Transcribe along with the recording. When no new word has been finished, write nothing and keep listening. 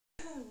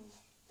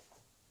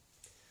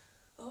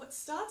Oh, it's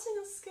starting,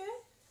 Oscar.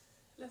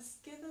 Let's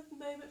give a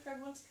moment for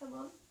everyone to come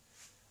on.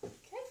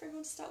 Okay, for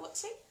everyone to start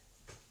watching.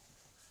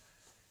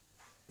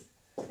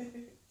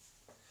 Okay.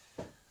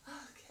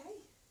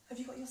 Have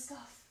you got your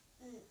stuff?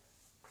 Good.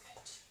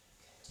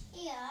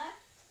 Yeah.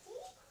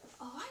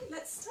 Alright,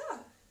 let's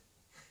start.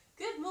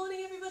 Good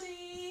morning,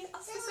 everybody.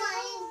 Oscar,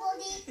 Good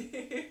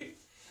morning,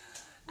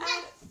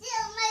 buddy.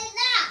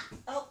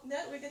 Oh, no,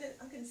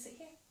 I'm gonna sit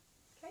here.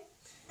 Okay.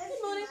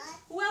 Good morning.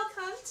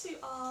 Welcome to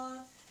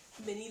our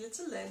mini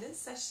Little Learners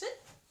session.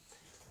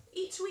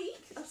 Each week,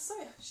 I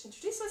should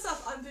introduce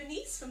myself. I'm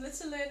Bernice from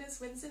Little Learners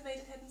Windsor,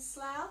 Maidenhead and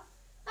Slough.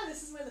 And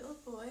this is my little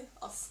boy,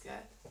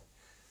 Oscar.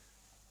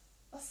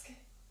 Oscar,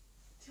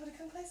 do you want to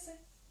come closer?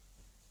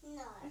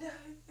 No. No?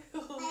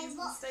 Oh, he's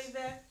going to stay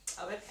there.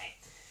 Oh, okay.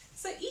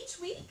 So each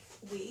week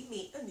we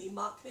meet a new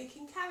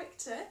mark-making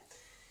character.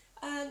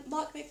 And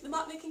the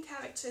mark-making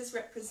characters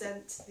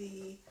represent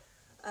the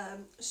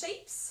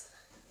shapes,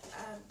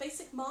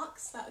 basic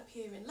marks that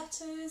appear in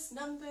letters,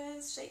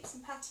 numbers, shapes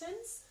and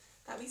patterns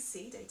that we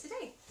see day to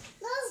day.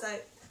 No.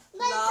 So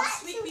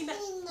last week we met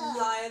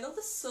Lionel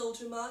the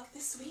soldier mark.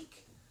 This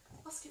week,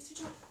 Oscar, it's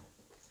your job.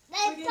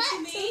 We're going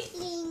to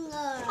meet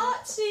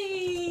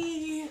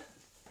Archie,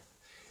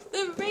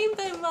 the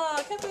rainbow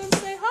mark. Everyone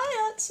say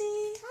hi,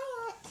 Archie.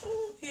 Hi,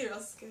 Archie. Here,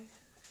 Oscar.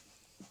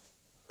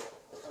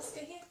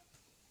 Oscar, here.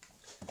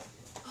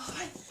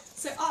 Alright,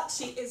 so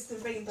Archie is the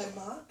rainbow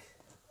mark.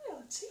 Hi,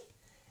 Archie.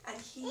 And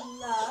he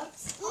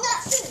loves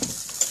arches.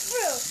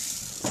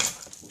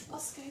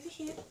 Oscar, over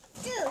here.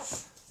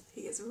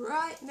 He is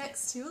right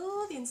next to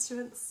all the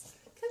instruments.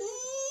 Come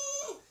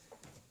here.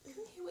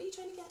 Come here. What are you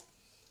trying to get?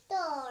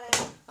 Door.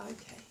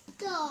 Okay.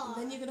 Door.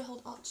 And then you're going to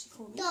hold Archie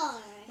for me.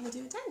 Door. And we'll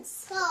do a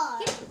dance. Door.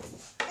 Here.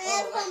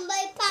 And from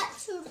my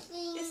pencil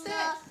finger. Is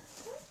there?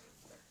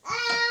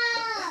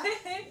 Ah!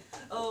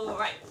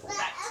 Alright,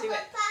 back to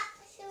it.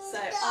 So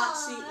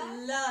Archie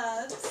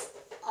loves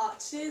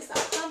arches that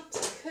are bumped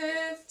and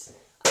curved,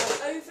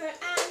 over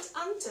and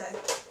under.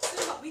 So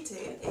what we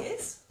do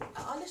is,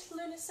 at our Little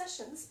Learner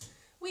sessions,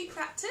 we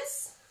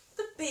practice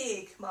the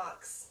big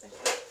marks.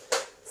 Okay?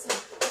 So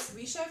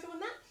will you show everyone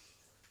that?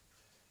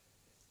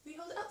 Will you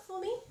hold it up for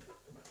me?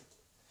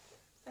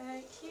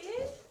 Thank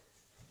you.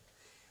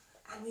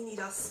 And we need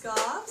our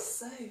scarves.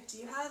 So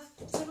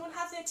does everyone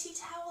have their tea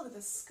towel or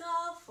a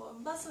scarf or a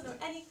muslin or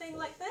anything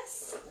like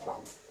this? Here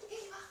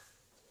you are.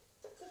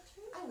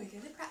 And we're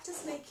going to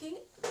practice making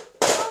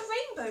our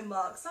rainbow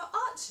marks, our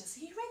arches.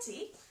 Are you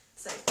ready?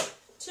 So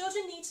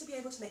children need to be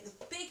able to make the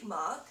big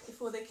mark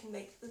before they can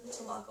make the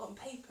little mark on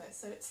paper.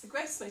 So it's the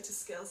gross motor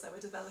skills that we're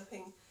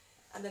developing,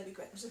 and then we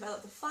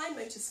develop the fine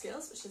motor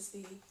skills, which is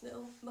the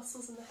little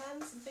muscles in the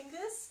hands and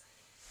fingers.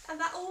 And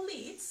that all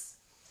leads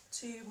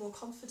to more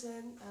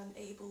confident and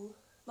able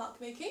mark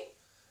making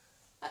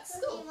at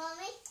school. Okay,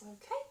 Mommy.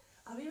 Okay,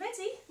 are we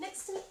ready?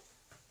 Next to me.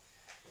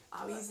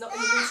 Oh, he's not in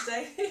the mood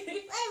today.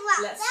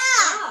 Let's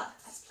start.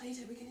 That's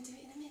Play-Doh. We're going to do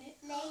it in a minute.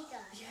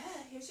 Later.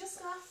 Yeah, here's your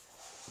scarf.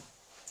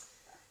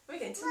 We're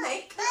going to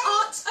make an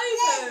arch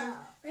over.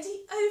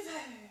 Ready?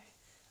 Over.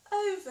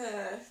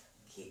 Over.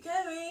 Keep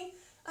going.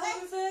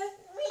 Over.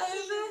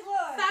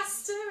 Over.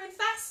 Faster and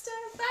faster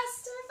and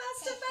faster and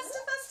faster,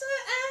 faster, faster.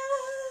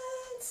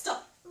 And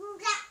stop.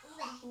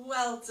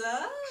 Well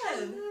done.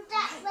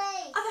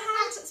 Right. Other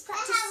hand. Let's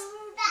practice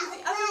with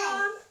the other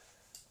arm.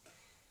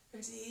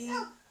 Ready?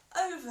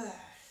 Over,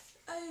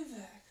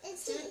 over.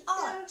 Let's do an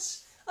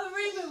arch, a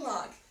rainbow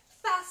mark.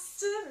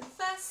 Faster and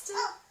faster,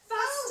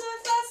 faster,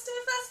 faster,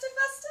 faster,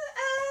 faster,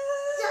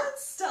 and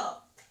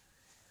stop.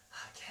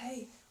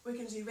 Okay, we're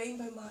going to do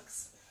rainbow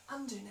marks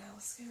under now.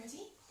 Oscar,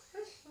 ready?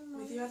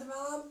 With your other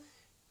arm,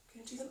 we're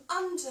going to do them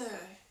under,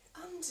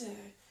 under.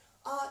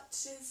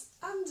 Arches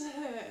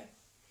under.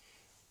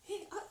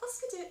 Here,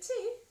 Oscar, do it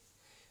too.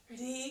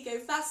 Ready? Go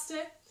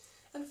faster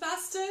and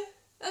faster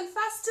and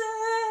faster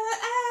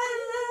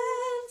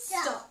and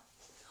stop.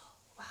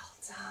 Well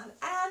done.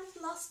 And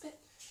last bit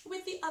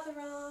with the other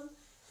arm.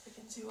 We're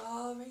going to do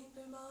our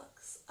rainbow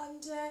marks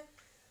under.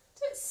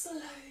 Do it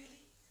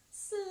slowly,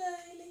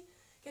 slowly.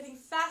 Getting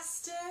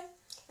faster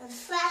and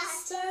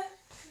faster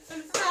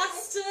and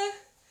faster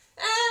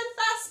and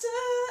faster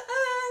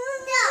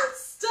and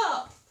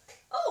stop.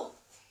 Oh.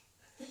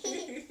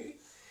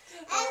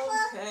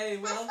 Okay,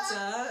 well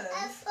done.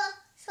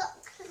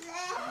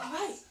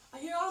 Alright, are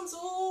your arms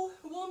all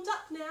warmed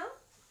up now?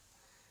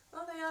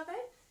 Are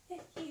they?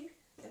 Here, you.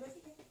 Go over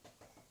here.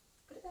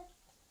 Put it there.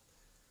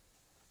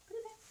 Put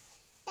it there.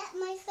 That's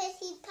my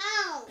 30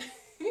 pounds.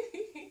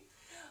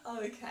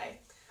 Okay.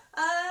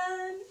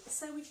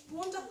 So we've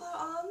warmed up our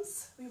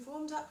arms. We've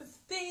warmed up with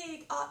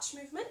big arch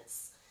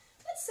movements.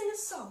 Let's sing a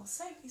song.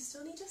 So you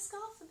still need your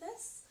scarf for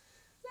this.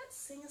 Let's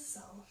sing a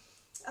song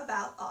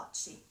about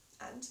Archie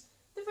and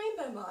the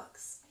rainbow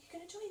marks. Are you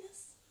going to join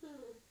us?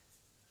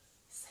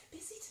 So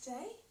busy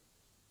today.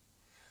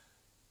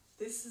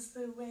 This is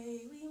the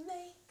way we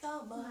make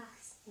our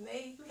marks,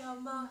 make our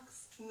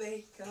marks,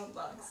 make our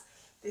marks.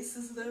 This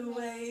is the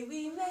way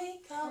we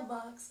make our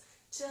marks,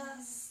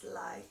 just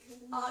like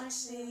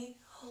Archie.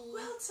 Well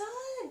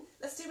done.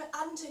 Let's do it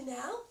under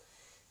now.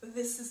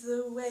 This is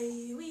the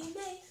way we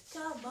make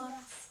our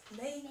marks,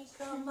 make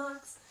our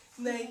marks,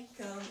 make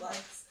our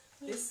marks.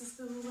 This is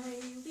the way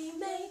we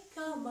make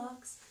our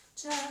marks,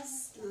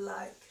 just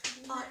like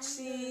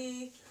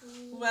Archie.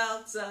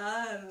 Well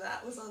done.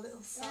 That was our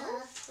little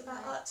song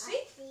about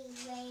Archie.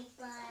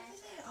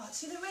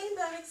 Archie the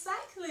Rainbow,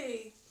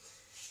 exactly.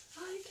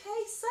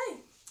 Okay, so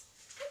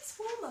let's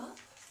warm up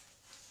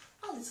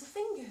our little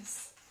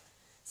fingers.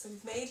 So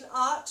we've made an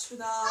arch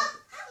with our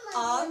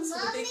arms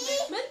with the big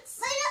movements.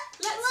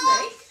 Let's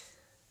make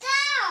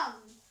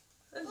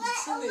a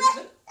little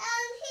movement.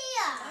 Down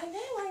here. I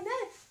know.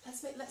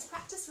 Let's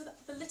practice with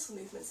the little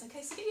movements.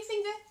 Okay, so get your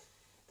finger,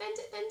 bend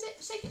it,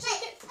 shake it,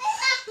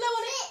 blow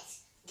on it.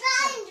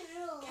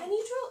 Can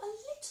you draw a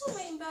little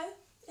rainbow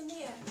in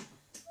the air?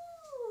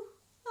 Ooh,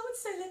 I would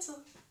say little.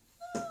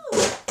 Ooh,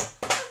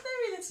 a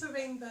very little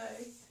rainbow.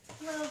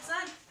 Well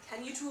done.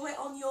 Can you draw it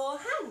on your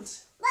hand?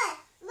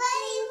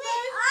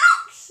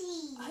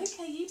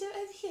 Okay, you do it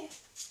over here.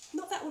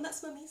 Not that one,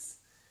 that's Mummy's.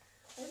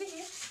 Over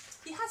here.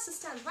 He has to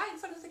stand right in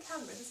front of the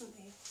camera, doesn't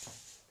he?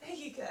 There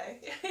you go.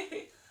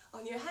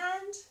 On your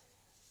hand.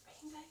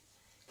 Rainbow.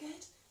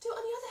 Good. Do it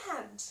on the other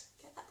hand.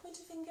 Get that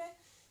pointer finger.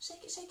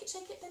 Shake it,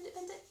 bend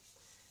it.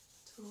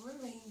 Draw a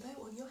rainbow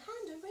on your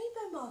hand, a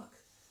rainbow mark.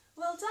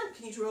 Well done.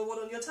 Can you draw one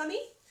on your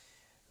tummy?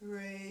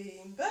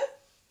 Rainbow.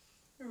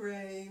 You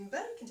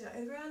can do it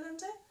over and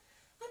under.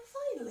 And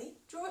finally,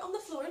 draw it on the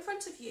floor in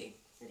front of you.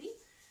 Ready?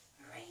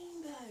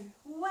 Rainbow.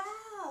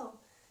 Wow.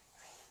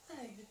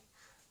 Rainbow.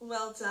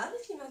 Well done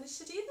if you managed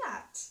to do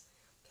that.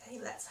 Okay,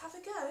 let's have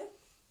a go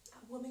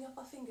at warming up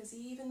our fingers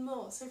even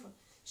more. So everyone,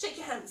 shake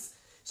your hands.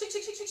 Shake,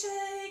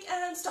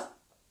 and stop.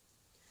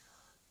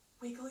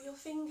 Wiggle your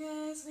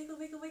fingers. Wiggle,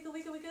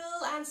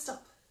 and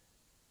stop.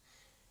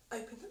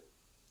 Open them,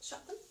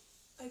 shut them,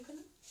 open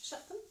them,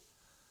 shut them.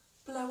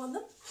 Blow on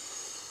them.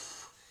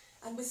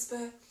 And whisper,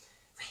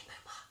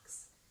 rainbow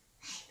marks.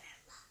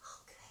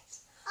 Oh,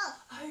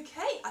 good.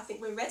 Okay, I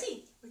think we're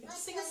ready. We're going to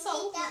sing a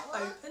song.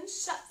 Open,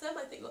 shut them.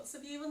 I think lots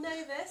of you will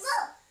know this.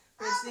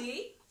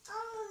 Ready?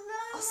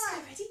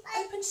 Oscar, ready?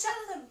 Open, shut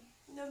them.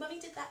 No, Mummy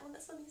did that one.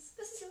 That's Mummy's.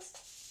 This is yours.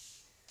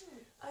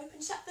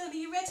 Open, shut them. Are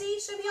you ready?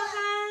 Show me your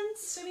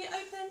hands. Show me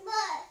open.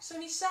 Show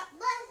me shut.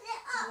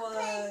 1, 2,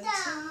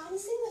 and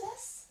sing with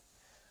us.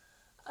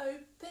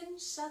 Open,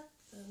 shut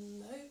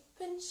them.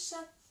 Open,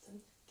 shut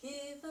them.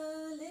 Give a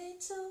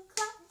little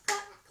clap.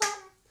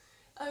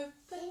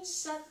 Open,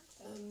 shut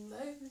them.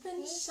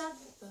 Open, shut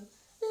them.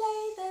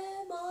 Lay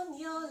them on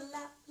your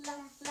lap.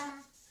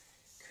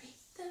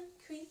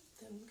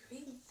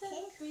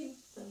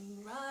 Creep them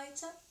right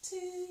up to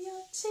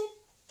your chin.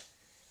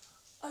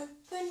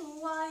 Open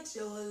wide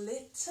your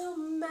little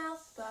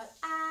mouth, but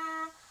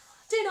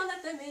do not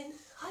let them in.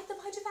 Hide them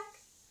behind your back.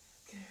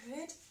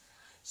 Good.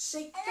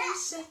 Shake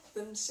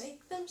them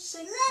just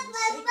like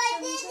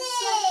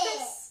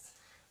this.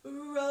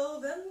 Roll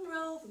them.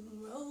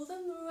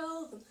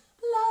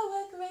 Blow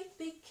a great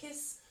big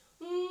kiss.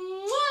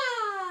 Mwah!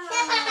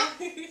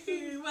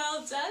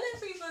 Well done,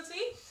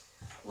 everybody.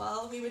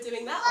 While we were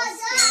doing that,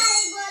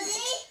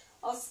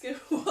 Oscar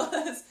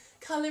was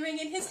colouring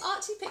in his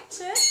Archie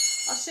picture.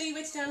 I'll show you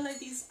where to download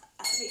these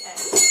at the end.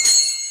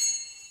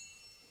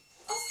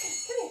 Oscar,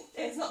 come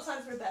here. It's not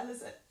time for a bell,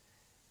 is it?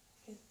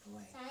 Good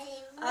boy.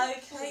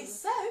 Okay,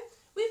 so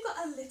we've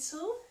got a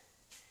little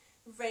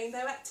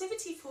rainbow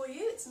activity for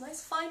you. It's a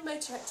nice fine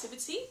motor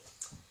activity,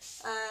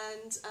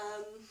 and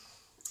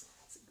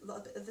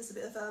there's a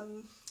bit of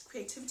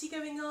creativity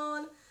going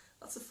on.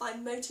 Lots of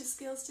fine motor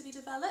skills to be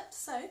developed.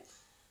 So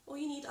all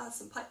you need are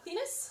some pipe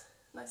cleaners,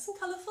 nice and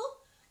colourful,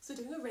 so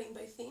we're doing a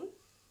rainbow theme.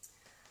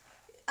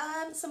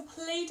 Some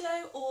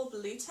Play-Doh or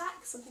blue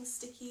tack, something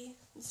sticky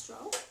and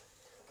strong.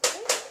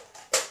 Okay.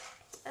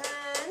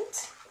 And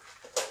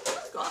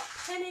I've got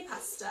penne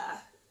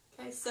pasta.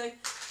 Okay, so you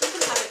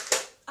can have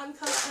it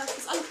uncoloured,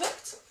 it's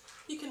uncooked.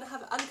 You can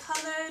have it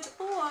uncoloured,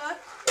 or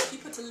if you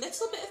put a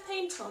little bit of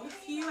paint on a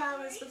few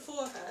hours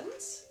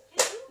beforehand.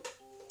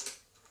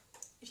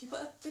 If you put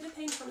a bit of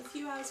paint on a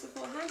few hours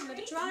beforehand and let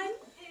it dry,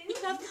 you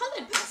can have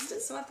coloured pasta.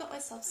 So I've got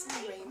myself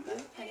some rainbow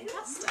penne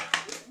pasta.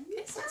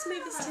 Okay, so let's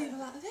move this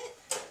table out of it.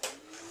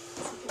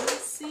 So you can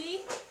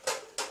see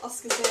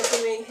Oscar's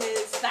there doing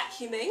his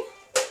vacuuming.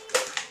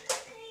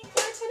 Can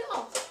I turn it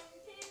off?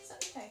 Is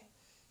that okay?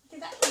 You can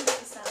vacuum with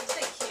the sound.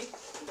 Thank you.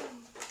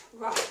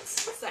 Right,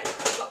 so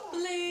we've got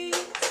blue,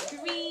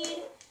 green,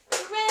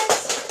 red,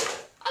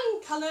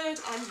 uncoloured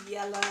and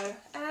yellow,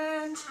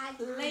 and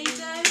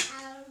Play-Doh.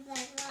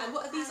 And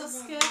what are these,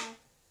 Oscar?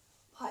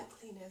 Pipe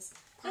cleaners.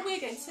 And we're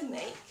going to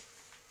make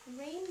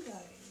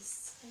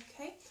rainbows.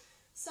 Okay,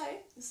 so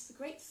this is a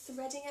great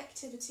threading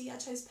activity. I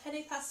chose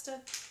penne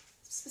pasta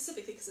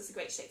specifically because it's a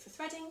great shape for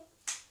threading.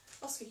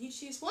 Oscar, you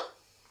choose one.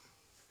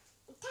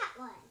 That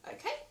one.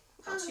 Okay,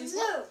 I'll choose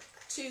one.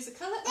 Choose a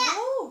colour.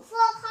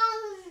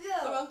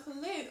 For Uncle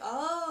Luke.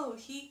 Oh,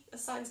 he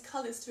assigns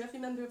colours to every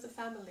member of the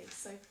family.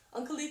 So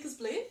Uncle Luke is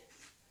blue,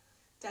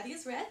 Daddy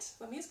is red,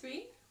 Mummy is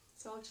green.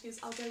 So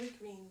I'll go with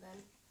green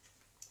then.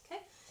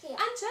 Okay,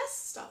 and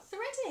just start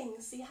threading.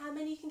 going. See how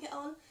many you can get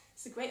on.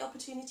 It's a great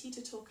opportunity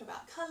to talk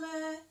about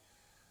colour.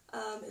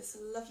 It's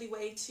a lovely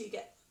way to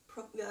get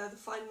the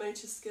fine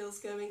motor skills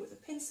going with a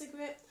pincer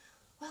grip.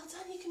 Well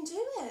done, you can do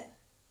it.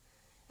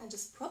 And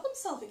just problem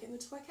solving, getting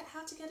them to work out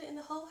how to get it in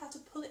the hole, how to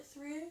pull it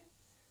through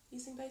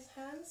using both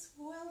hands.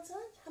 Well done.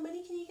 How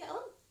many can you get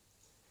on?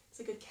 It's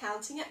a good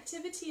counting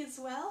activity as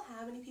well.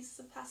 How many pieces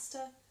of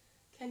pasta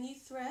can you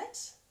thread?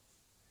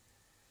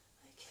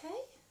 Okay,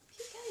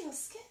 keep going,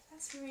 Oscar.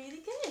 That's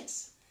really good.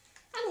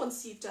 And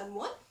once you've done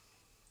one,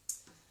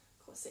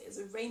 of course it is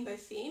a rainbow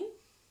theme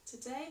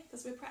today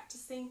because we're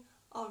practicing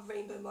our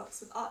rainbow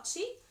marks with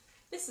Archie.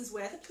 This is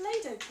where the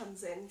Play-Doh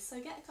comes in.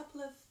 So get a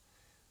couple of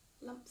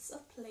lumps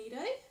of Play-Doh.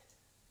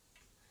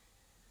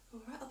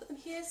 Alright, I'll put them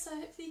here so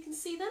hopefully you can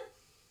see them.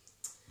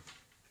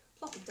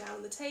 Plop them down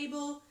on the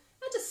table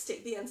and just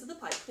stick the ends of the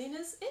pipe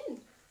cleaners in.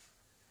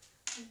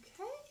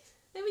 Okay,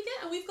 there we go.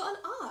 And we've got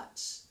an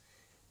arch.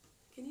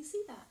 Can you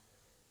see that?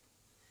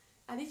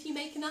 And if you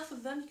make enough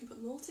of them, you can put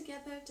them all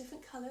together,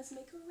 different colours, and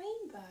make a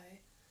rainbow.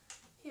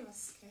 Here,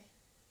 Oscar.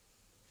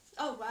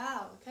 Oh,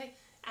 wow, okay.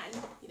 And,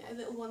 you know,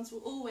 little ones will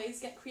always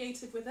get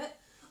creative with it.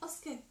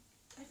 Oscar,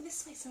 over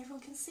this way so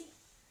everyone can see.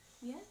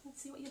 Yeah,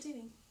 let's see what you're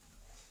doing.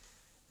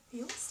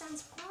 He always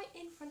stands right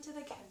in front of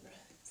the camera.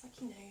 It's like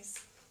he knows.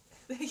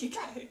 There you go.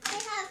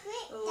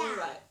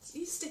 Alright,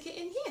 you stick it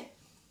in here.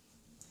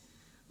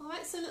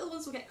 Alright, so little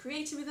ones will get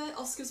creative with it.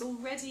 Oscar's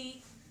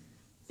already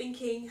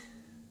thinking,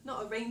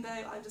 not a rainbow,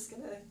 I'm just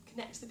going to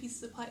connect the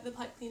pieces of the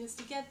pipe cleaners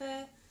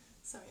together.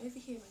 Sorry, over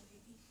here, my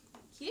baby.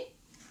 Thank you.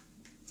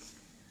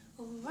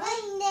 Alright,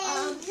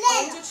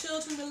 older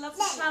children will love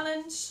the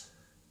challenge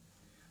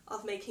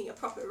of making a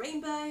proper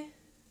rainbow.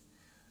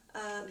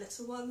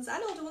 Little ones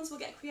and older ones will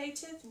get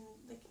creative and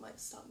they might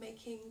start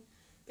making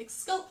big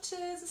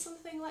sculptures or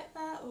something like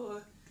that,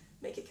 or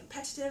make it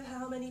competitive.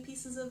 How many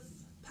pieces of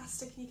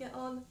pasta can you get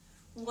on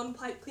one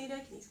pipe cleaner?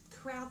 Can you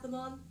crowd them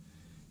on?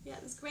 Yeah,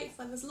 it's great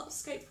fun. There's a lot of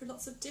scope for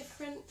lots of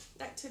different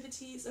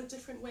activities or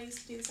different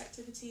ways to do this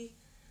activity.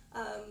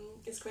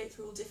 It's great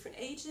for all different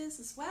ages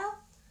as well,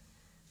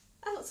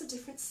 and lots of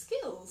different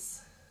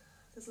skills.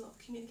 There's a lot of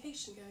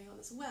communication going on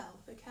as well.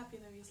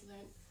 Vocabulary is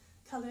learnt,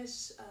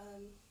 colours,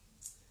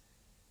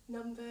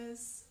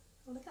 numbers.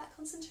 Oh, look at that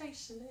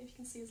concentration, I don't know if you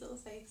can see his little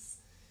face.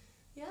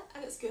 Yeah,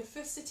 and it's good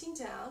for sitting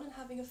down and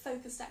having a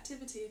focused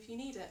activity if you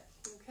need it.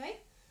 Okay,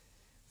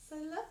 so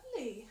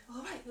lovely.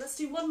 Alright, let's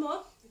do one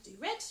more. We'll do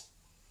red.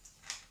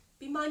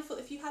 Be mindful,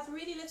 if you have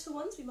really little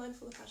ones, be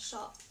mindful of how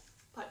sharp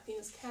pipe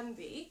cleaners can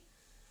be.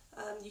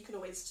 You can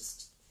always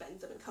just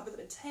bend them and cover them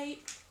in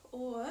tape,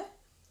 or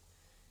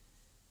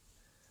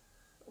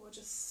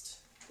just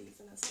leave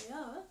them as they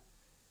are.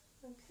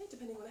 Okay,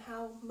 depending on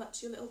how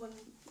much your little one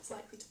is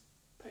likely to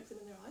poke them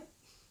in their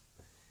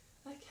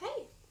eye.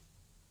 Okay,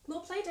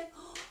 more Play-Doh.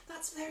 Oh,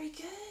 that's very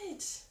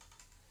good.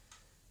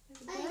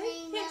 There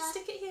we go. Here,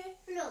 stick it here.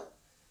 No.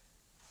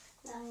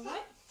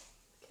 Alright.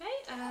 Okay,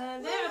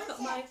 and there I've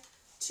got my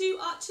two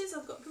arches.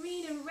 I've got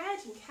green and red,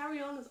 and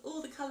carry on with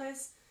all the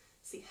colours.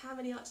 See how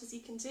many arches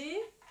you can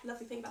do.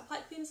 Lovely thing about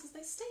pipe cleaners is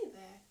they stay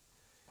there.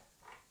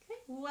 Okay,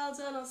 well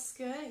done,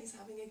 Oscar. He's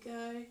having a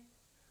go.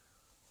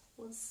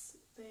 Once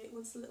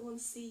the little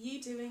ones see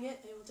you doing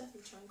it, they will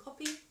definitely try and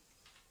copy.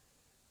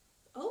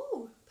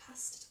 Oh,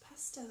 pasta to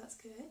pasta, that's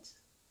good.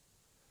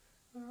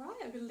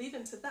 Alright, I'm going to leave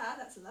him to that,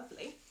 that's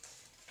lovely.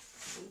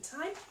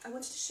 Meantime, I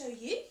wanted to show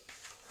you,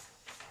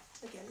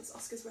 again, it's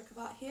Oscar's work of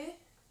art here.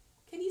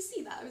 Can you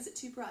see that, or is it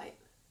too bright?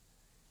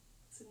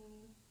 It's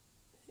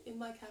in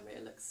my camera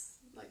it looks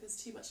like there's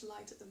too much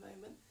light at the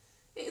moment.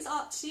 It is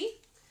Archie,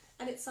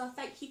 and it's our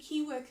Thank You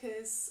Key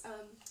Workers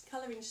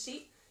colouring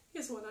sheet.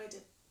 Here's one I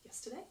did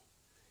yesterday.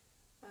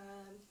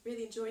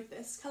 Really enjoyed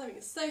this. Colouring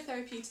is so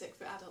therapeutic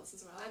for adults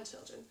as well, and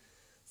children.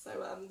 So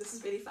this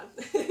is really fun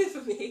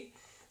for me.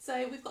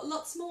 So we've got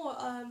lots more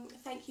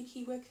Thank You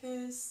Key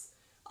Workers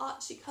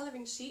Archie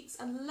colouring sheets,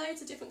 and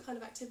loads of different kind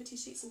of activity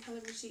sheets and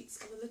colouring sheets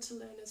on the Little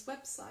Learners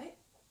website,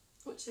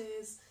 which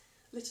is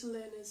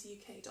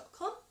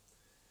littlelearnersuk.com.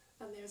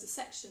 And there is a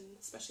section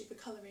especially for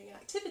colouring and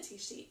activity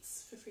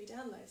sheets for free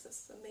downloads.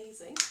 That's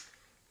amazing.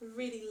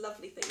 Really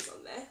lovely things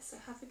on there, so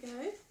have a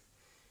go.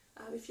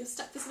 If you're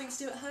stuck for something to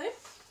do at home,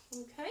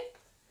 okay,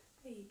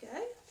 there you go.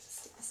 Just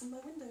stick this in my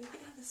window. You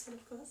can have this one,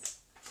 of course.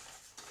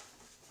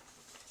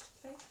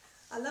 Okay.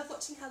 I love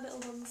watching how little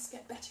ones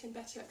get better and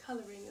better at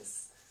colouring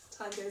as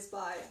time goes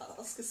by.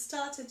 Oscar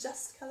started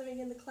just colouring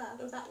in the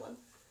cloud, or that one,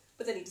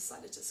 but then he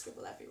decided to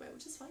scribble everywhere,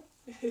 which is fine.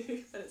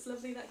 But it's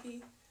lovely that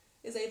he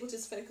is able to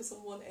just focus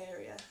on one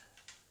area.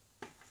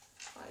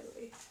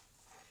 Finally.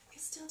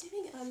 He's still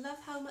doing it. I love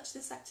how much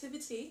this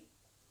activity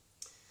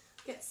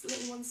gets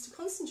little ones to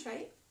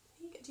concentrate.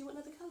 Do you want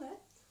another colour?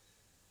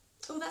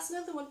 Oh, that's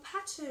another one.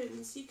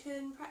 Patterns. You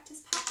can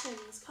practice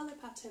patterns, colour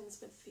patterns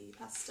with the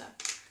pasta,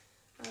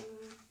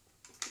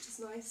 which is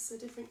nice. So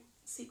different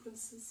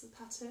sequences of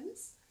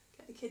patterns.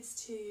 Get the kids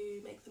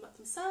to make them up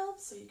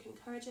themselves, so you can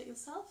encourage it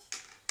yourself.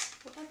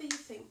 Whatever you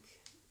think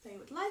they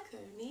would like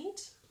or need.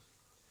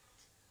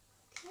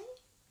 Okay.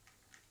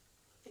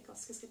 I think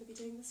Oscar's going to be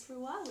doing this for a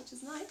while, which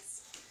is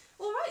nice.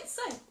 Alright,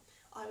 so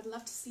I would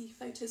love to see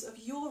photos of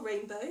your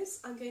rainbows.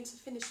 I'm going to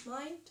finish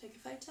mine, take a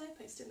photo,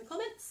 post it in the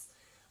comments.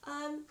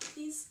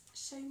 Please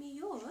show me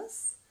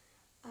yours.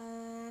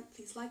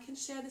 Please like and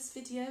share this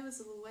video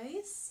as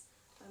always.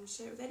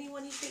 Share it with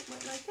anyone you think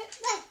might like it.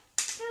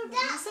 Do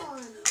that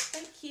one.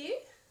 Thank you.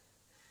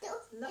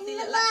 Lovely In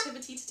little the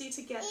activity to do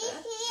together.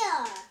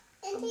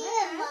 In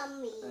here,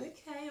 Mummy.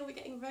 Okay, we're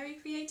getting very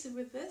creative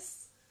with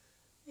this.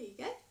 There you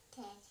go.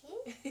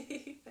 Tattoo.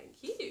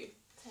 Thank you.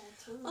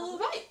 Tattoo.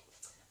 Alright,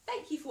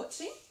 thank you for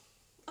watching.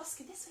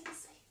 Oscar, this way,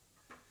 this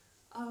way.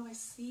 Oh, I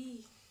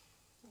see.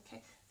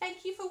 Okay,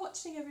 thank you for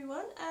watching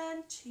everyone,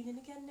 and tune in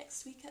again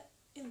next week at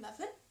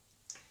 11.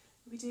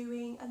 We'll be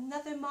doing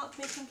another mark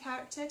making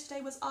character.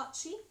 Today was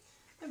Archie,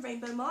 the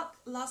rainbow mark.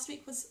 Last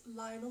week was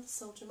Lionel, the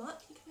soldier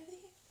mark. Can you come over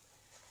here?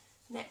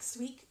 Next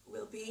week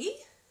will be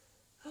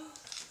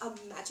a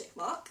magic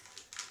mark.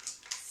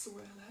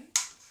 Swirlo.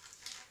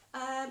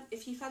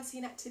 If you fancy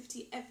an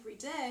activity every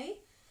day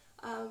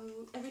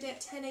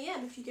at 10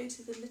 AM, if you go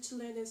to the Little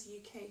Learners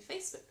UK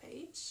Facebook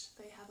page,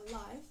 they have a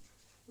live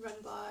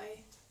run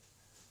by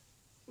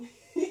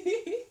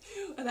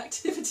an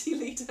activity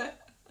leader.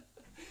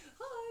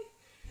 Hi!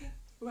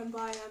 Run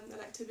by an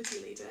activity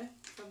leader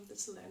from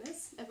Little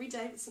Learners every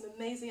day with some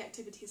amazing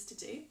activities to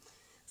do.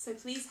 So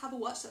please have a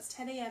watch. That's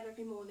 10 AM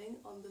every morning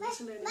on the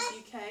Little Learners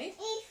UK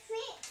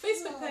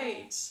Facebook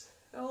page.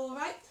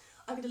 Alright,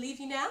 I'm going to leave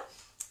you now.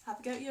 Have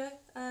a go at your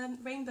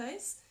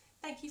rainbows.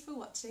 Thank you for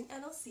watching,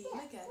 and I'll see you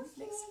again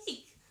next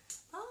week.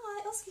 Bye.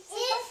 Oscar, say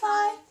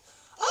bye-bye.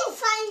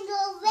 Find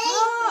your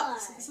rainbow.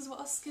 So this is what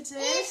Oscar did.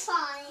 It's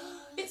fine.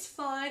 It's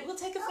fine. We'll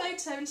take a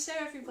photo and show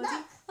everybody.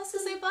 Look. Oscar,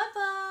 say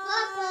bye-bye.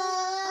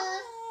 Bye-bye.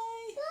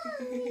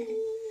 Bye.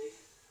 Bye.